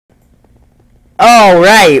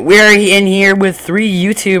Alright, we're in here with 3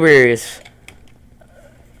 YouTubers.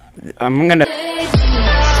 I'm gonna...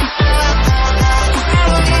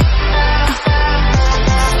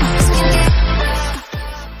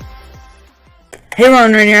 Hey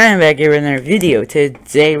everyone, I'm back here with another video.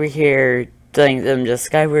 Today we're here doing some just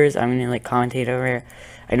Skywars. I'm gonna like commentate over here.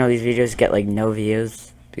 I know these videos get like no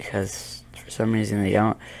views because for some reason they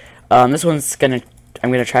don't. This one's I'm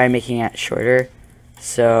gonna try making it shorter.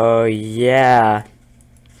 So yeah.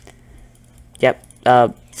 Yep.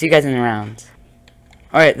 See you guys in the rounds.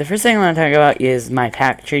 Alright, the first thing I want to talk about is my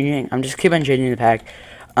pack changing. I'm just keep on changing the pack.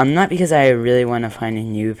 Not because I really want to find a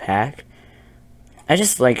new pack. I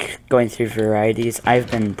just like going through varieties. I've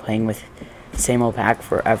been playing with the same old pack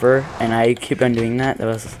forever, and I keep on doing that. That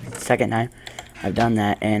was the second time I've done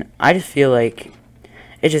that, and I just feel like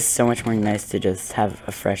it's just so much more nice to just have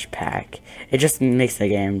a fresh pack. It just makes the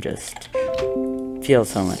game just feel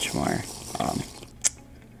so much more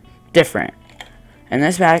different. And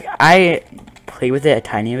this pack, I played with it a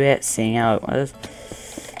tiny bit, seeing how it was.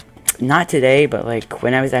 Not today, but like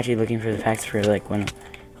when I was actually looking for the packs for like one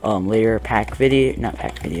later pack video, not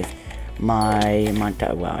pack videos, my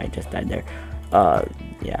montage. Wow, I just died there.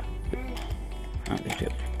 Yeah.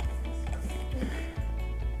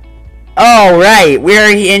 Alright,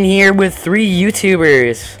 we're in here with 3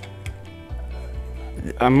 YouTubers.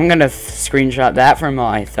 I'm gonna screenshot that from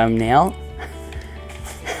my thumbnail.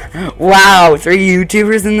 Wow, 3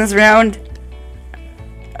 YouTubers in this round?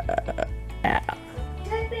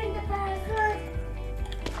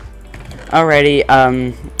 Alrighty,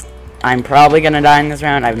 I'm probably gonna die in this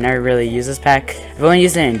round. I've never really used this pack. I've only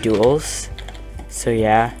used it in duels. So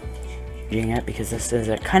yeah, doing it because this is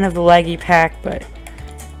a kind of a laggy pack, but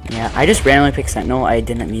yeah, I just randomly picked Sentinel. I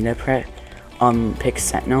didn't mean to pick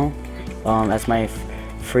Sentinel as my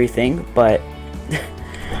free thing, but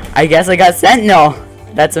I guess I got Sentinel.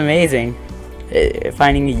 That's amazing.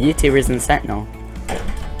 Finding YouTubers in Sentinel.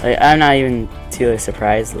 Like, I'm not even too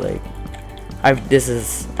surprised. Like,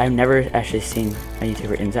 I've never actually seen a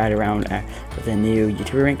YouTuber inside a round with a new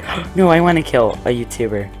YouTuber rank. No, I want to kill a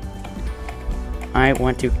YouTuber. I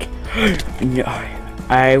want to. No,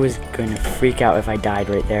 I was gonna freak out if I died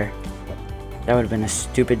right there. That would have been a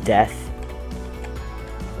stupid death.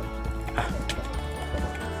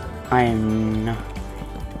 I am not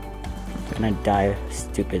gonna die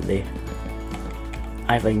stupidly.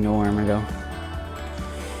 I have like no armor though.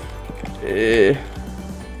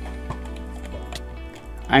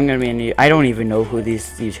 I'm gonna be a new. I don't even know who these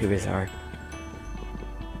YouTubers are.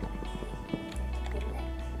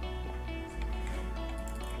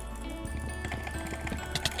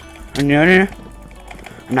 No, no, no.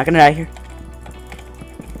 I'm not gonna die here.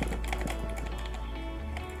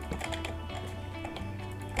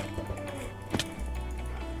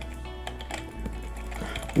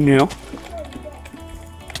 No.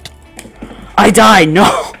 I died,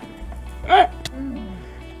 no!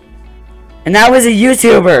 And that was a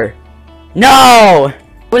YouTuber! No!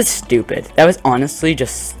 That was stupid. That was honestly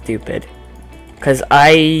just stupid. Cause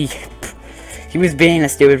he was being in a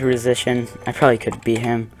stupid position. I probably could beat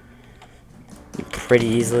him pretty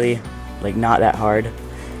easily. Like, not that hard.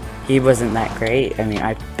 He wasn't that great. I mean,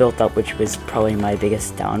 I built up, which was probably my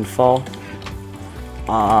biggest downfall.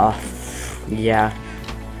 Yeah.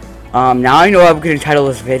 Now I know what I'm gonna title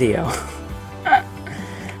this video.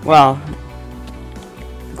 Well,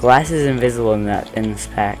 glass is invisible in this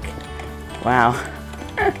pack. Wow.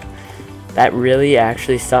 That really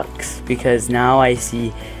actually sucks because now I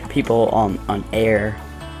see people on air.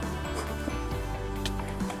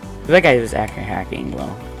 If that guy was actually hacking,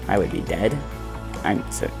 well, I would be dead. I'm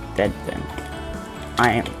so dead then.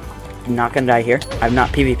 I am not gonna die here. I've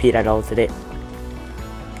not PvP'd at all today.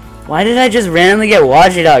 Why did I just randomly get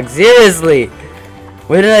Watchdog? Seriously!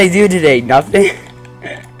 What did I do today? Nothing?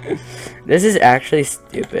 This is actually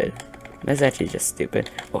stupid. This is actually just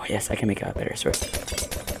stupid. Oh yes, I can make a better sword.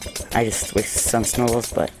 I just wasted some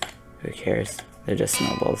snowballs, but who cares? They're just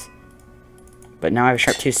snowballs. But now I have a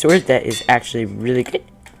sharp 2 sword that is actually really good.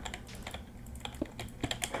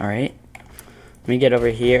 Alright. Let me get over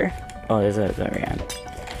here. Oh, there's a ram.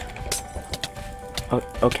 Oh,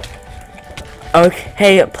 okay.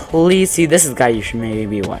 Okay, please see, this is the guy you should maybe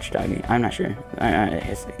be watchdogging. I'm not sure.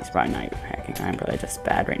 He's probably not hacking. I'm probably just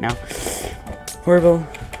bad right now. Horrible.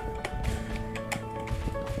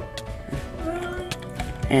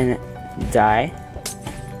 And die.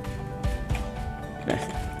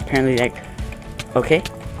 Apparently, like, okay.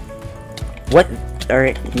 What?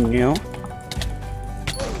 Alright, no.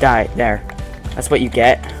 Die, there. That's what you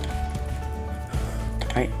get.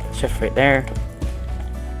 Alright, shift right there.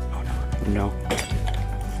 Oh no. No.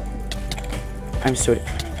 I'm so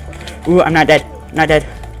ooh, I'm not dead. Not dead.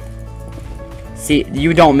 See,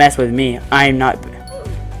 you don't mess with me. I'm not.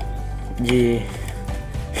 Yeah.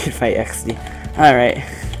 Fight XD. Alright.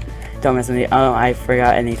 Don't mess with me. Oh, I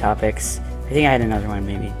forgot any topics. I think I had another one,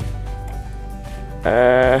 maybe.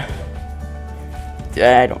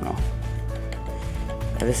 I don't know.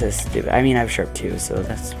 This is stupid. I mean, I have sharp too, so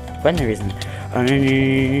that's one reason. Oh, no.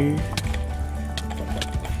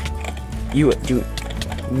 You do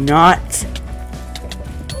not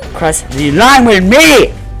cross the line with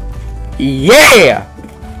me! Yeah!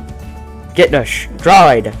 Get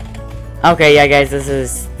destroyed. Okay, yeah, guys, this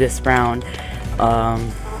is this round.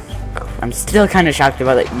 I'm still kind of shocked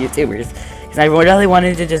about like YouTubers, because I really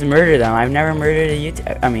wanted to just murder them. I've never murdered a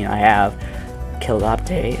YouTuber. I mean, I have killed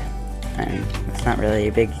Update, and it's not really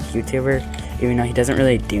a big YouTuber, even though he doesn't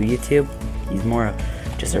really do YouTube. He's more of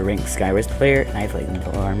just a ranked Skywars player, and I have like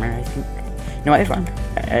no armor, I think. No, I have armor.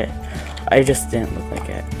 I just didn't look like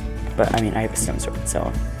it. But I mean, I have a stone sword,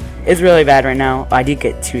 so it's really bad right now. I did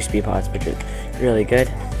get 2 speed pods, which is really good.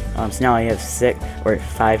 So now I have 6 or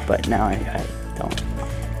 5, but now I don't.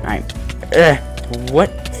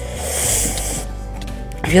 What?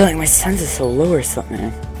 I feel like my sense is so low or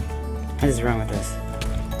something. What is wrong with this?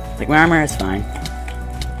 Like, my armor is fine.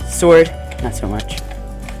 Sword, not so much.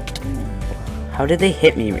 How did they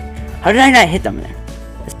hit me? How did I not hit them there?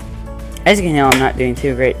 As you can tell, I'm not doing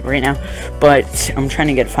too great right now, but I'm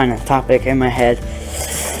trying to find a topic in my head.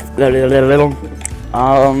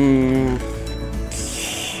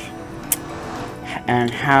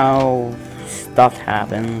 And how stuff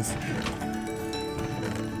happens.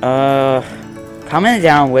 Comment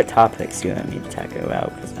down what topics you want me to talk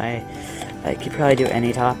about, because I could probably do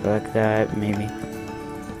any topic that maybe.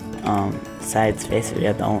 Besides face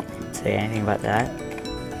video, don't say anything about that.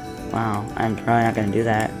 Wow, I'm probably not gonna do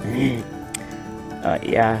that.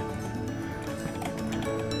 Yeah.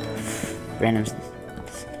 Random.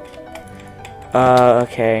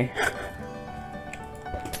 Okay.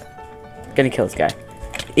 Gonna kill this guy.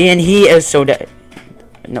 And he is so dead.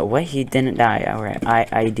 No, what? He didn't die. Alright,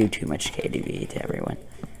 I do too much KDB to everyone.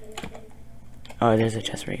 Oh, there's a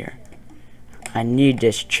chest right here. I need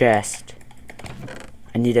this chest.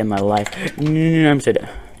 I need it in my life. I'm so dead.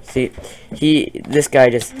 See, this guy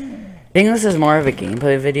just... I think this is more of a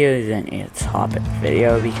gameplay video than a topic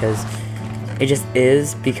video, because it just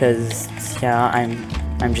is, because, yeah,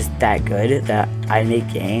 I'm just that good that I make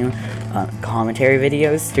game commentary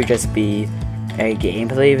videos to just be a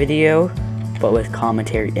gameplay video, but with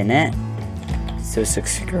commentary in it. So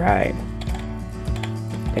subscribe.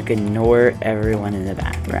 Ignore everyone in the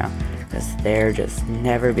background, because they're just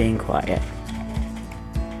never being quiet,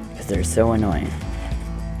 because they're so annoying.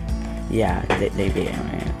 Yeah, they be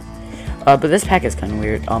annoying. But this pack is kind of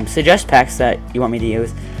weird. Suggest packs that you want me to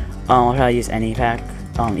use. I'll probably use any pack.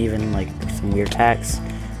 Even like some weird packs.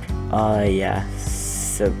 Yeah.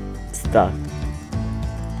 So stuff.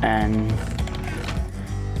 And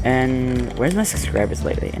where's my subscribers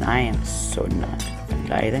lately? And I am so not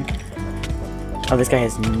dieting. Oh, this guy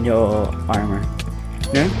has no armor.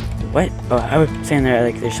 No? What? Oh, I was saying there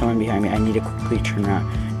like there's someone behind me. I need to quickly turn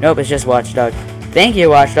around. Nope, it's just Watchdog. Thank you,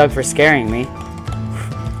 Watchdog, for scaring me.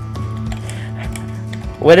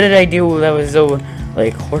 What did I do that was so,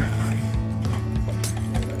 like, horrifying?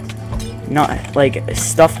 Not, like,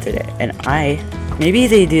 stuff today. And maybe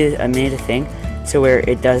they made a thing to where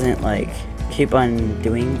it doesn't, like, keep on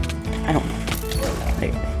doing, I don't know.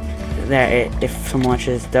 Like, that if someone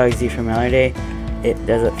watches Doug Z from another day, it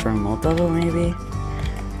does it for multiple, maybe?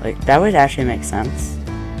 Like, that would actually make sense.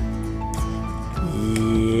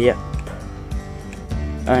 Yep.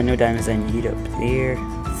 No diamonds I need up there.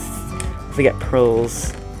 If we get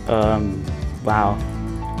pearls, wow.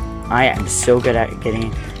 I am so good at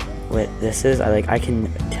getting what this is. I can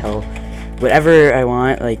tell whatever I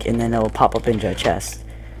want, like, and then it'll pop up into a chest.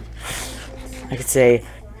 I could say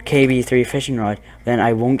KB3 fishing rod, then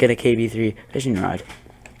I won't get a KB3 fishing rod.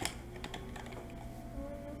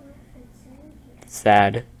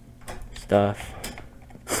 Sad stuff.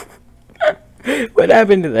 What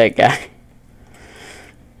happened to that guy?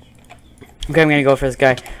 Okay, I'm gonna go for this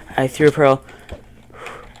guy. I threw a pearl.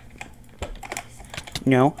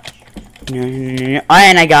 No. No. Oh,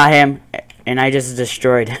 and I got him. And I just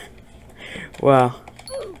destroyed. Wow.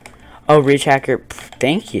 Oh, reach hacker.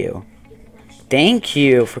 Thank you. Thank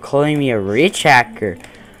you for calling me a reach hacker.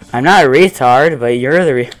 I'm not a retard, but you're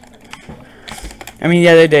the I mean, the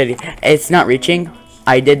other day, it's not reaching.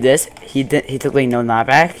 I did this. He took like no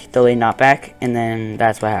knockback, delayed knockback, and then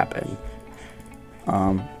that's what happened.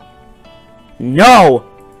 No!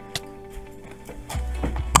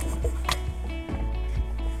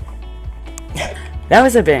 That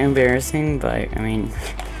was a bit embarrassing, but I mean,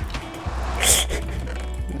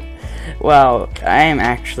 wow, I am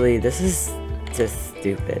actually, this is just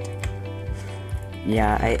stupid.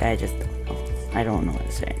 Yeah, I don't know what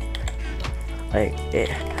to say. Like,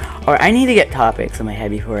 or I need to get topics in my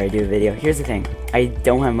head before I do a video. Here's the thing, I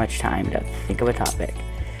don't have much time to think of a topic.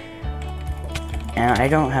 And I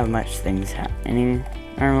don't have much things happening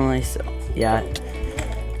normally, so yeah.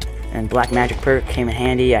 And Black Magic perk came in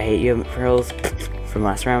handy. I hate you pearls from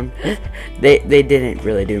last round. they didn't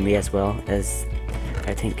really do me as well as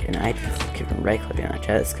I think, and I just kept right clicking on that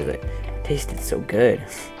chest because it tasted so good.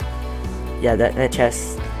 Yeah, that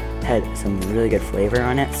chest had some really good flavor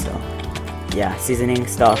on it, so yeah, seasoning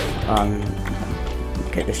stuff.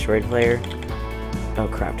 Get destroyed player. Oh,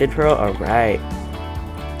 corrupted pearl. All right.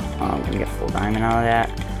 Gonna get full diamond out of that.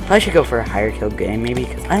 Probably should go for a higher kill game maybe,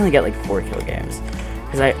 because I only get like 4 kill games.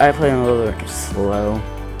 Because I play a little bit slow.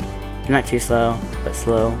 Not too slow, but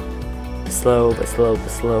slow. Slow, but slow, but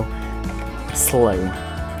slow. Slow.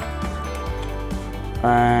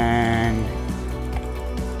 And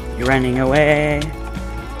you're running away.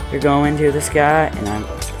 You're going to the sky, and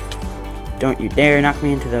don't you dare knock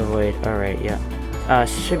me into the void. Alright, yeah.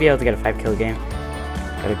 Should be able to get a 5 kill game.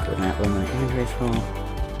 Got a golden apple in my inventory full.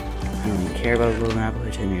 I don't even care about a golden apple, I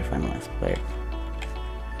just need to find the last player.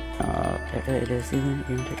 It is even,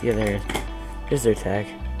 yeah, there it is. Here's their tag.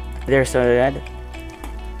 They're so dead.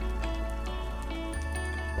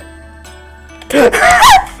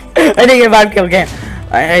 I didn't get a 5 kill game.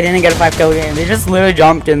 I didn't get a 5 kill game. They just literally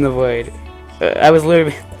jumped in the void. I was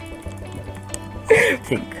literally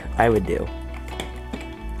think I would do.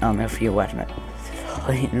 If you watch my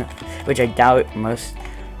which I doubt most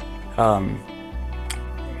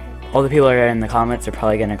all the people that are in the comments are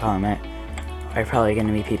probably gonna comment. Are probably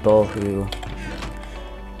gonna be people who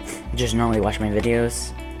just normally watch my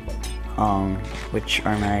videos, which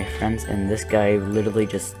are my friends, and this guy literally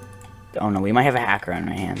just, oh no, we might have a hacker on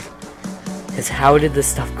my hands. Cause how did this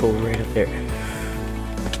stuff go right up there?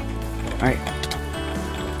 Alright.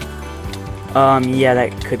 Yeah,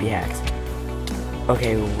 that could be hacked.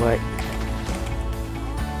 Okay, what?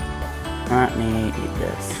 Let me eat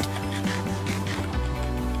this.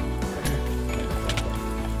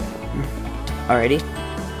 Alrighty.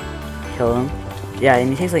 Kill him. Yeah, and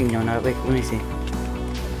he tastes like no. Wait, let me see.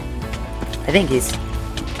 I think he's...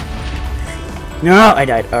 No, I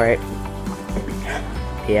died. Alright.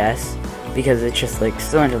 Yes. Because it's just like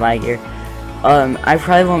so much lag here. I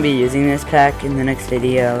probably won't be using this pack in the next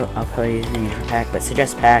video. I'll probably be using a different pack, but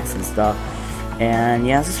suggest packs and stuff. And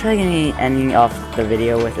yeah, this is probably gonna be ending off the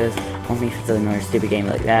video with this. Only if it's another stupid game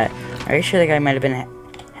like that. I'm pretty sure the guy might have been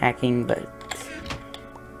hacking, but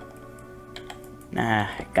nah,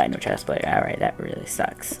 got no chest player. Alright, that really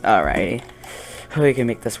sucks. Alrighty. Hope we can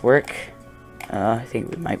make this work. I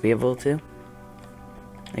think we might be able to.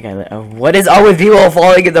 What is up with people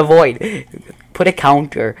falling in the void? Put a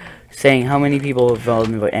counter saying how many people have fallen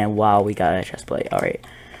in the void, and wow, we got a chest plate. Alright.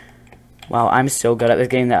 Wow, I'm so good at this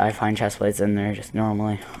game that I find chest plates in there just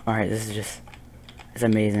normally. Alright, this is just, it's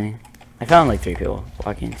amazing. I found like 3 people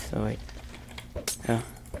walking, so wait. Oh.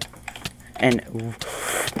 And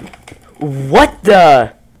what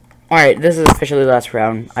the? Alright, this is officially the last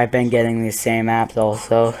round. I've been getting these same apps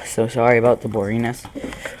also, so sorry about the boringness.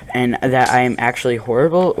 And that I am actually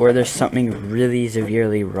horrible, or there's something really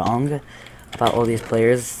severely wrong about all these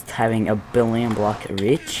players having a billion block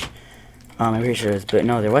reach. I'm pretty sure there's blitz.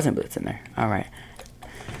 No, there wasn't blitz in there. Alright.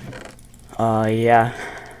 Yeah.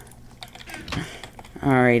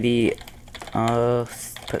 Alrighty.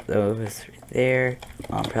 Put those right there.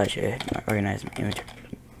 Probably should organize my image.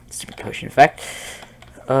 Stupid potion effect.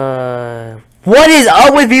 What is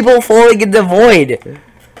up with people falling in the void?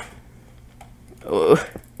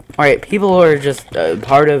 Alright, people are just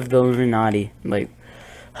part of the Illuminati. Like,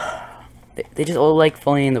 they just all like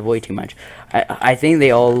falling in the void too much. I think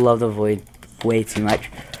they all love the void way too much.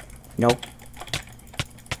 Nope.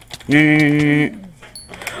 No.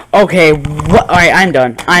 Okay, alright, I'm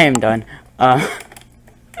done. I am done.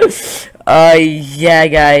 Yeah,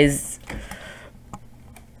 guys.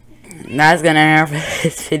 That's gonna have for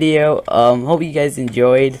this video. Hope you guys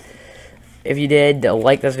enjoyed. If you did,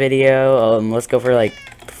 like this video. Let's go for like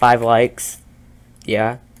 5 likes.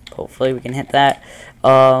 Yeah, hopefully we can hit that.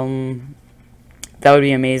 That would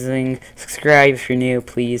be amazing. Subscribe if you're new,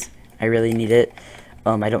 please. I really need it.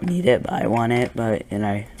 I don't need it, but I want it. And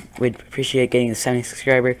I would appreciate getting a 70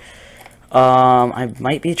 subscriber. I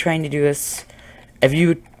might be trying to do this. If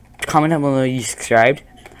you comment down below you subscribed,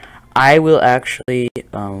 I will actually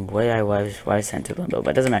why I sent to Limbo,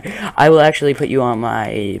 but it doesn't matter. I will actually put you on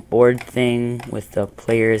my board thing with the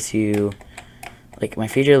players who like my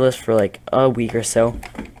feature list for like a week or so.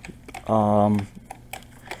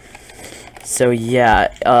 So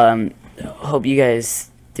yeah, hope you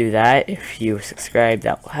guys do that. If you subscribe,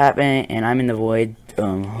 that will happen. And I'm in the void.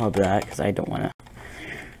 Hope that, because I don't wanna.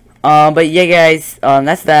 But yeah, guys,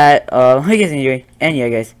 that's that. Hope you guys enjoy. And yeah,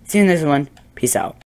 guys, see you in this one. Peace out.